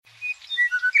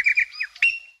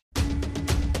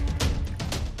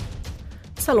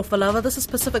Talofa lava, this is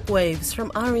Pacific Waves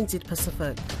from RNZ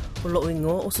Pacific.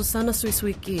 Olo'ingo o Susana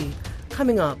Suisuiki.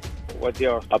 Coming up. What they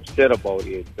are upset about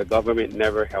is the government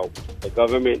never helped. The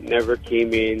government never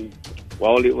came in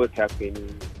while it was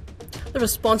happening. The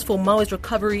response for Maui's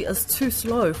recovery is too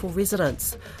slow for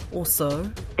residents. Also,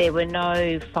 there were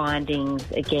no findings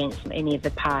against any of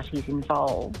the parties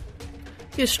involved.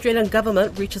 The Australian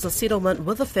government reaches a settlement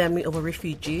with the family of a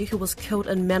refugee who was killed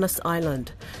in Manus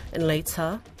Island. And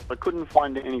later, I couldn't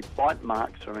find any bite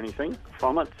marks or anything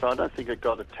from it, so I don't think it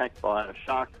got attacked by a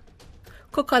shark.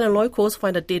 Cook Island locals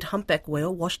find a dead humpback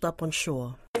whale washed up on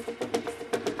shore.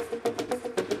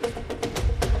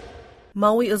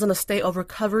 Maui is in a state of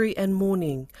recovery and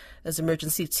mourning as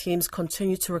emergency teams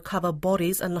continue to recover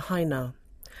bodies in Lahaina.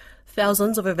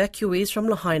 Thousands of evacuees from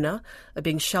Lahaina are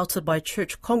being sheltered by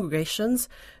church congregations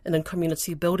and in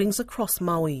community buildings across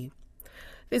Maui.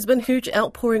 There's been huge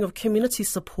outpouring of community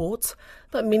support,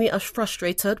 but many are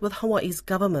frustrated with Hawaii's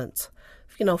government.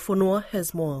 Whina Whanua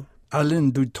has more.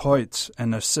 Alan Dutoit,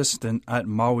 an assistant at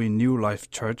Maui New Life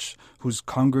Church, whose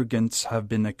congregants have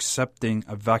been accepting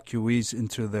evacuees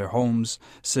into their homes,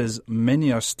 says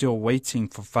many are still waiting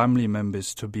for family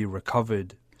members to be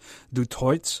recovered.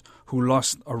 Dutoit, who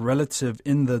lost a relative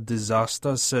in the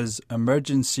disaster, says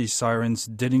emergency sirens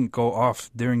didn't go off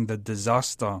during the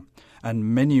disaster, and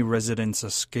many residents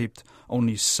escaped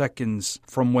only seconds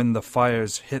from when the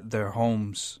fires hit their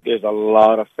homes. There's a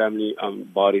lot of family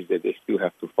bodies that they still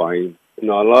have to find. A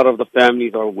lot of the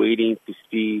families are waiting to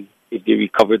see if they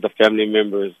recovered the family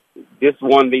members. This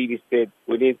one lady said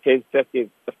within 10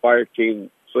 seconds the fire came,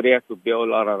 so they had to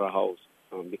bail out of the house.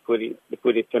 They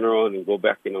couldn't turn around and go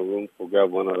back in a room to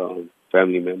grab one of the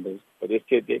family members. But they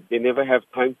said they never have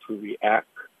time to react.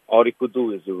 All they could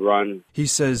do is run. He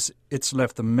says it's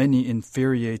left many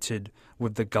infuriated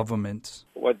with the government.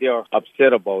 What they are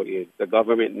upset about is the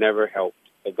government never helped.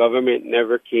 The government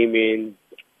never came in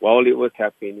while it was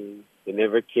happening. They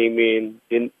never came in.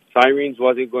 Sirens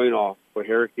wasn't going off for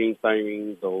hurricane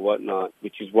sirens or whatnot,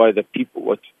 which is why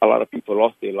a lot of people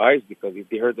lost their lives, because if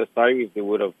they heard the sirens, they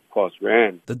would have, of course,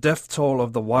 ran. The death toll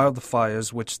of the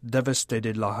wildfires which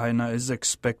devastated Lahaina is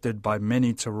expected by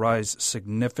many to rise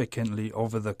significantly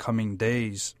over the coming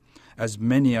days, as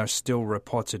many are still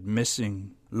reported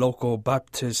missing. Local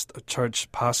Baptist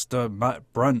church pastor Matt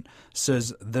Brunt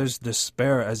says there's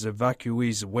despair as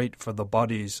evacuees wait for the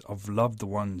bodies of loved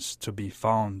ones to be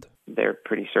found. They're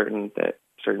pretty certain that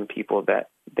certain people that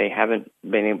they haven't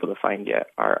been able to find yet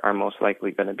are most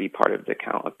likely going to be part of the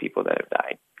count of people that have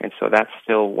died. And so that's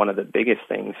still one of the biggest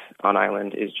things on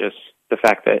island, is just the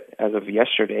fact that as of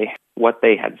yesterday, what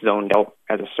they had zoned out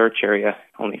as a search area,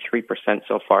 only 3%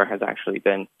 so far has actually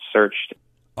been searched.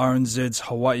 RNZ's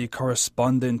Hawaii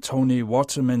correspondent Tony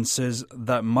Waterman says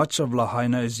that much of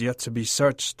Lahaina is yet to be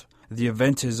searched. The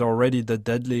event is already the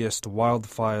deadliest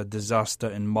wildfire disaster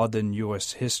in modern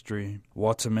U.S. history.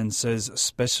 Waterman says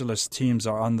specialist teams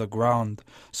are on the ground,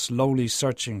 slowly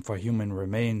searching for human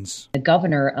remains. The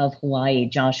governor of Hawaii,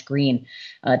 Josh Green,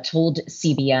 told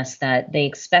CBS that they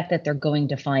expect that they're going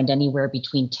to find anywhere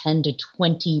between 10 to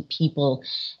 20 people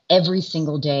every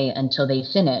single day until they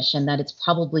finish, and that it's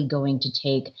probably going to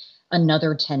take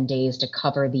another 10 days to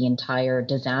cover the entire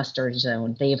disaster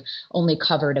zone. They've only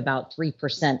covered about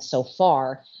 3% so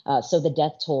far, so the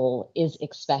death toll is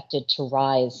expected to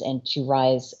rise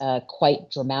quite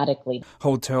dramatically.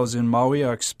 Hotels in Maui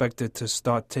are expected to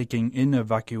start taking in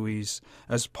evacuees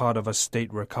as part of a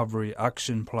state recovery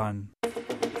action plan.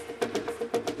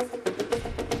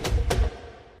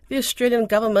 The Australian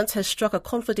government has struck a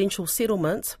confidential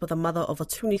settlement with the mother of a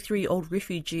 23-year-old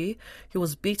refugee who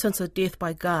was beaten to death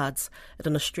by guards at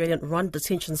an Australian-run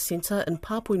detention centre in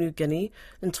Papua New Guinea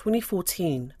in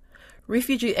 2014.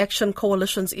 Refugee Action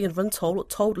Coalition's Ian Rintol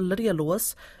told Lydia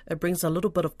Lewis it brings a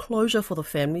little bit of closure for the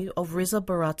family of Reza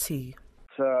Barati.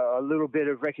 A little bit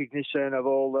of recognition of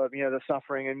all the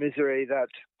suffering and misery that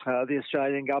the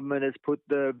Australian government has put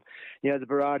the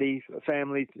Barati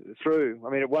family through. I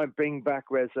mean, it won't bring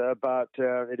back Reza, but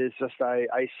it is just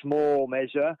a small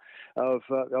measure of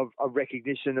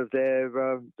recognition of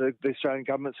the Australian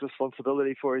government's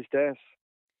responsibility for his death.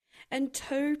 And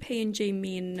 2 PNG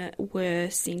men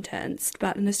were sentenced,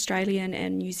 but an Australian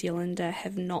and New Zealander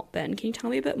have not been. Can you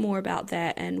tell me a bit more about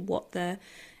that and what the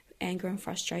anger and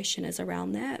frustration is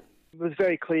around that? It was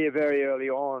very clear very early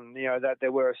on, that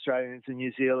there were Australians and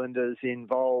New Zealanders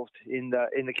involved in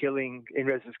the killing, in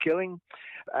Reza's killing,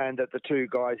 and that the 2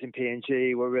 guys in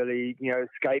PNG were really,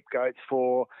 scapegoats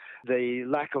for the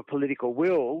lack of political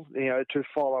will, to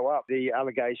follow up the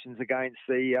allegations against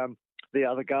the the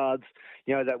other guards,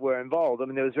 that were involved. I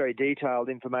mean, there was very detailed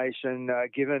information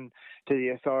given to the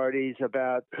authorities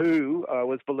about who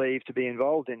was believed to be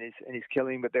involved in his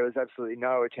killing, but there was absolutely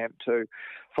no attempt to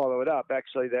follow it up.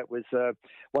 Actually, that was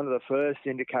one of the first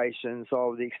indications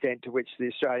of the extent to which the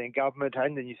Australian government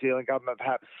and the New Zealand government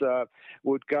perhaps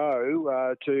would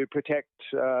go to protect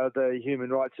the human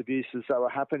rights abuses that were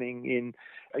happening in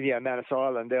Manus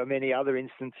Island. There are many other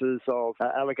instances of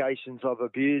allegations of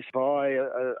abuse by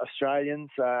Australians,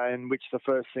 in which the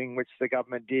first thing which the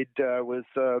government did was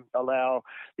allow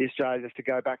the Australians to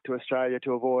go back to Australia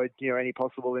to avoid any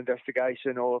possible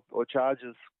investigation or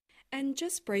charges. And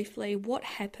just briefly, what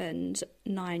happened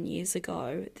 9 years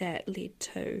ago that led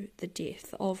to the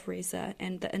death of Reza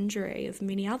and the injury of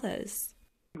many others?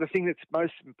 The thing that's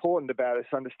most important about it is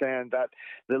to understand that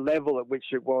the level at which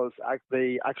it was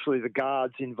actually the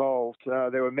guards involved.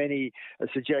 There were many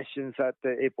suggestions that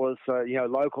it was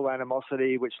local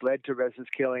animosity which led to Reza's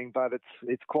killing, but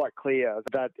it's quite clear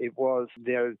that it was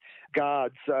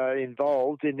guards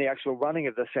involved in the actual running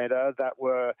of the centre that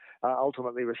were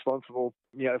ultimately responsible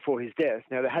for his death.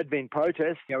 Now, there had been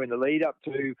protests in the lead up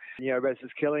to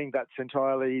Reza's killing. That's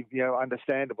entirely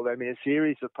understandable. There have been a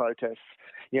series of protests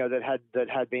that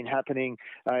had been happening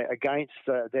against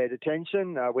their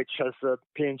detention, which, as the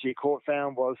PNG court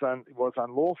found, was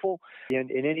unlawful. In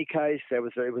any case, it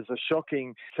was a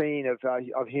shocking scene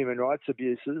of human rights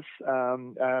abuses,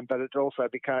 but it also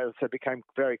became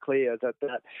very clear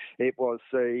that it was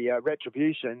the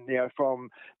retribution from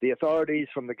the authorities,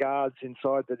 from the guards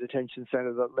inside the detention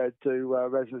centre that led to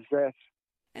Reza's death.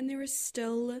 And there are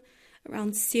still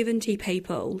around 70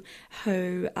 people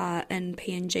who are in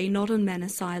PNG, not in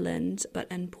Manus Island,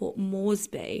 but in Port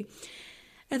Moresby.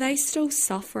 Are they still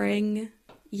suffering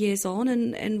years on,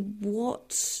 and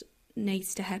what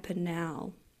needs to happen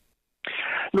now?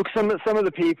 Look, some of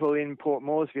the people in Port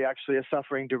Moresby actually are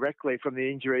suffering directly from the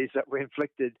injuries that were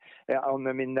inflicted on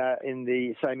them in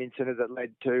the same incident that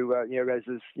led to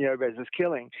Reza's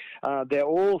killing. They're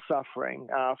all suffering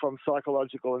from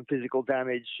psychological and physical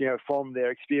damage, from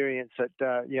their experience at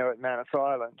Manus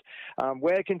Island.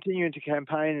 We're continuing to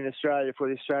campaign in Australia for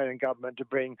the Australian government to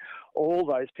bring all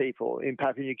those people in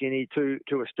Papua New Guinea to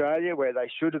Australia, where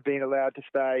they should have been allowed to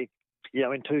stay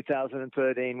in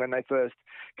 2013 when they first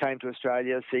came to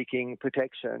Australia seeking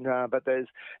protection. But there's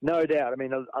no doubt,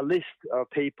 a list of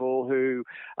people who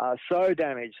are so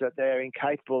damaged that they're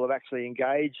incapable of actually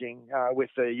engaging with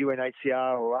the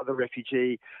UNHCR or other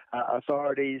refugee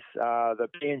authorities. The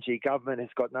PNG government has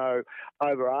got no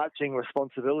overarching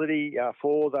responsibility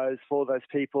for those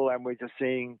people, and we're just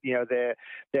seeing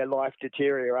their life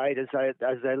deteriorate as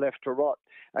they're left to rot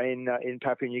in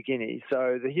Papua New Guinea.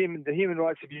 So the human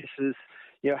rights abuses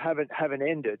haven't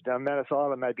ended. Manus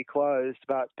Island may be closed,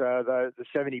 but the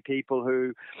 70 people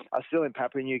who are still in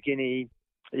Papua New Guinea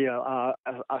are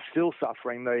still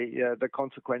suffering the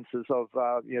consequences of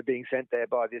being sent there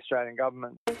by the Australian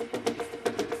government.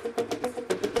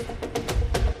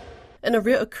 In a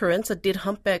rare occurrence, a dead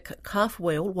humpback calf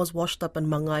whale was washed up in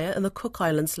Mangaya in the Cook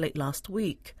Islands late last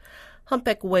week.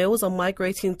 Humpback whales are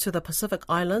migrating to the Pacific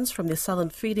Islands from their southern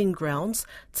feeding grounds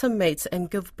to mate and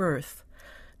give birth.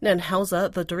 Nan Hauser,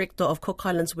 the director of Cook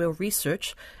Islands Whale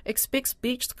Research, expects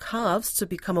beached calves to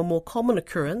become a more common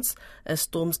occurrence as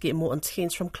storms get more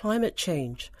intense from climate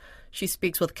change. She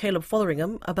speaks with Caleb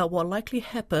Fotheringham about what likely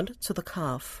happened to the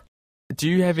calf. Do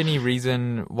you have any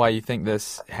reason why you think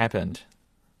this happened?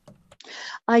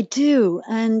 I do,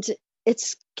 and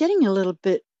it's getting a little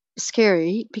bit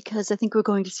scary because I think we're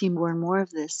going to see more and more of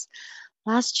this.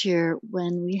 Last year,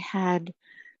 when we had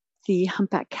the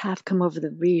humpback calf come over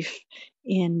the reef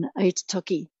in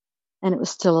Aitutaki, and it was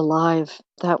still alive,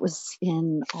 that was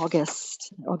in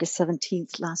August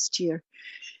 17th last year.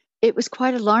 It was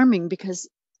quite alarming because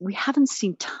we haven't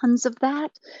seen tons of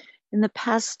that in the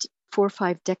past 4 or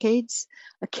 5 decades.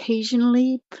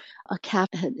 Occasionally, a calf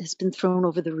has been thrown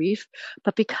over the reef,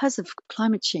 but because of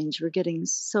climate change, we're getting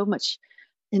so much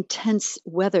intense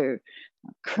weather.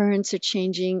 Currents are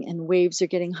changing and waves are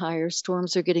getting higher,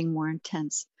 storms are getting more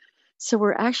intense. So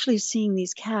we're actually seeing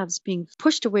these calves being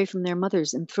pushed away from their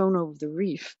mothers and thrown over the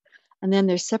reef. And then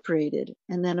they're separated.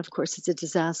 And then, of course, it's a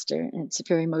disaster. And it's a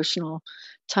very emotional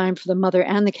time for the mother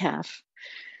and the calf.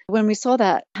 When we saw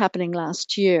that happening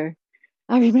last year,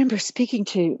 I remember speaking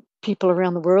to people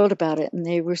around the world about it, and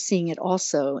they were seeing it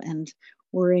also and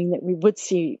worrying that we would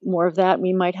see more of that.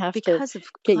 We might have to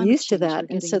get used to that.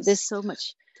 And so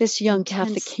this young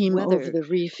calf that came over the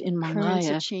reef in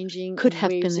Mangaya could have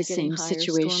been the same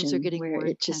situation where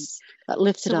it just got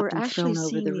lifted up and thrown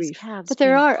over the reef. But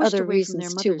there are other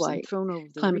reasons too why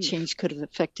climate change could have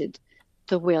affected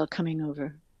the whale coming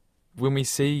over. When we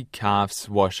see calves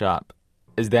wash up,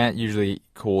 is that usually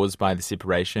caused by the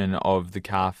separation of the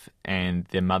calf and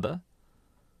their mother?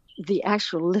 The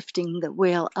actual lifting the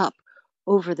whale up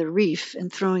over the reef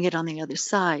and throwing it on the other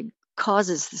side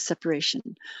causes the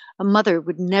separation. A mother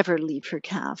would never leave her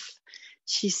calf.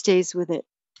 She stays with it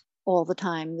all the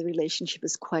time. The relationship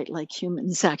is quite like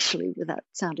humans, actually, without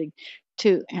sounding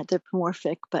too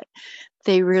anthropomorphic, but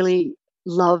they really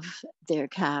love their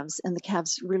calves, and the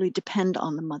calves really depend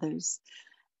on the mothers.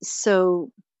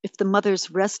 So if the mother's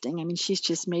resting, I mean, she's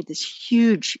just made this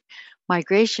huge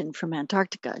migration from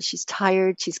Antarctica. She's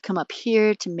tired. She's come up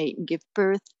here to mate and give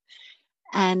birth.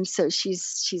 And so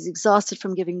she's exhausted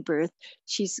from giving birth.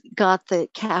 She's got the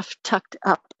calf tucked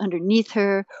up underneath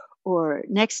her or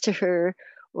next to her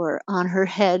or on her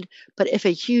head. But if a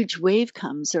huge wave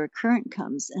comes or a current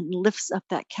comes and lifts up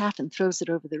that calf and throws it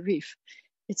over the reef,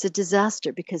 it's a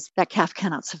disaster because that calf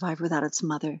cannot survive without its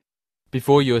mother.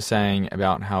 Before you were saying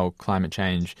about how climate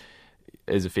change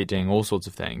is affecting all sorts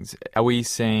of things, are we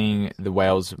seeing the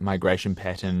whales' migration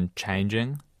pattern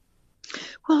changing?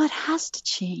 Well, it has to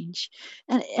change.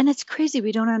 And it's crazy.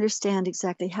 We don't understand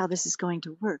exactly how this is going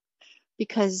to work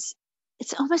because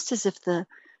it's almost as if the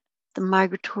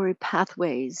migratory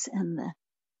pathways and the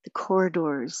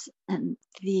corridors and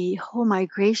the whole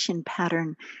migration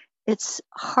pattern, it's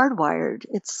hardwired.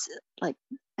 It's like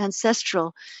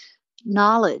ancestral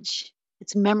knowledge.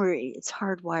 It's memory. It's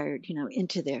hardwired,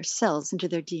 into their cells, into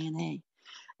their DNA.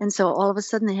 And so all of a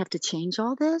sudden they have to change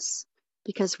all this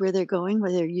because where they're going,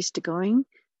 where they're used to going,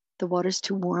 the water's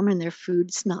too warm and their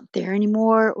food's not there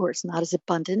anymore, or it's not as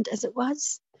abundant as it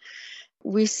was.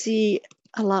 We see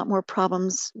a lot more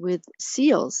problems with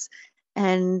seals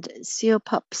and seal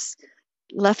pups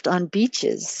left on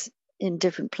beaches in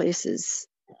different places.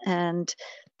 And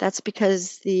that's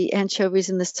because the anchovies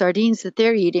and the sardines that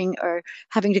they're eating are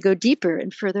having to go deeper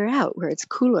and further out where it's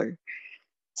cooler.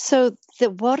 So the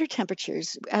water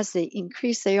temperatures, as they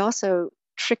increase, they also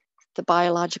trick the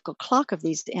biological clock of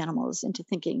these animals into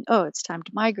thinking, oh, it's time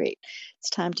to migrate. It's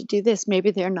time to do this.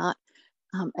 Maybe they're not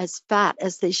as fat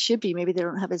as they should be. Maybe they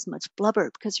don't have as much blubber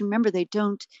because remember, they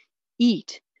don't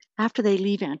eat. After they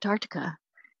leave Antarctica,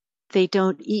 they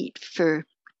don't eat for,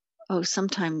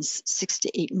 sometimes 6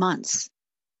 to 8 months.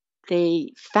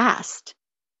 They fast.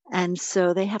 And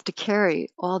so they have to carry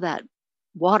all that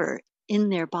water in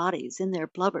their bodies, in their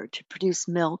blubber to produce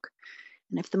milk.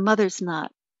 And if the mother's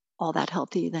not all that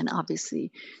healthy, then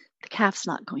obviously the calf's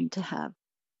not going to have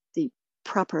the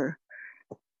proper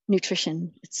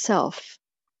nutrition itself.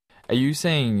 Are you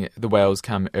seeing the whales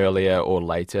come earlier or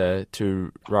later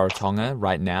to Rarotonga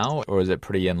right now, or is it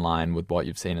pretty in line with what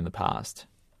you've seen in the past?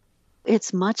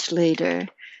 It's much later.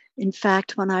 In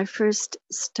fact, when I first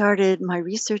started my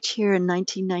research here in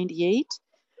 1998,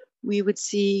 we would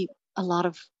see a lot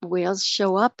of whales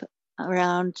show up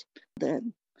around the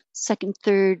 2nd,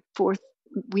 3rd, 4th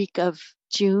week of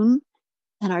June,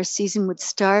 and our season would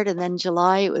start, and then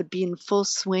July it would be in full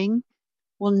swing.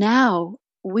 Well, now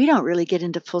we don't really get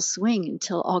into full swing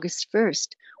until August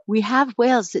 1st. We have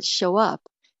whales that show up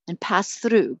and pass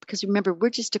through because remember, we're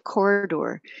just a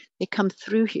corridor. They come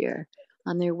through here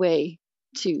on their way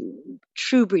to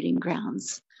true breeding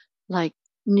grounds like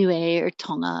Niue or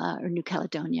Tonga or New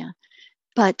Caledonia.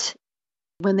 But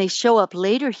when they show up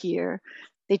later here,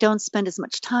 they don't spend as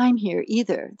much time here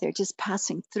either. They're just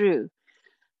passing through.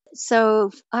 So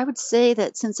I would say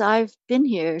that since I've been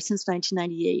here since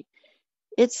 1998,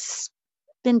 it's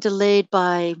been delayed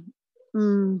by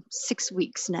 6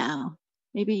 weeks now,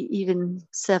 maybe even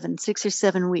 6 or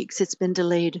 7 weeks. It's been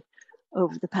delayed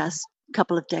over the past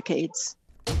couple of decades.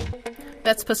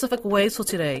 That's Pacific Waves for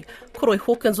today. Koroi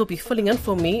Hawkins will be filling in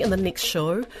for me in the next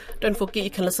show. Don't forget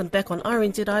you can listen back on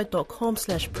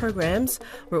rnzi.com/programs.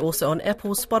 We're also on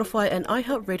Apple, Spotify and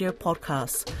iHeartRadio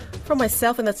podcasts. From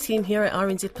myself and the team here at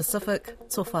RNZ Pacific,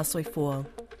 so far, so far.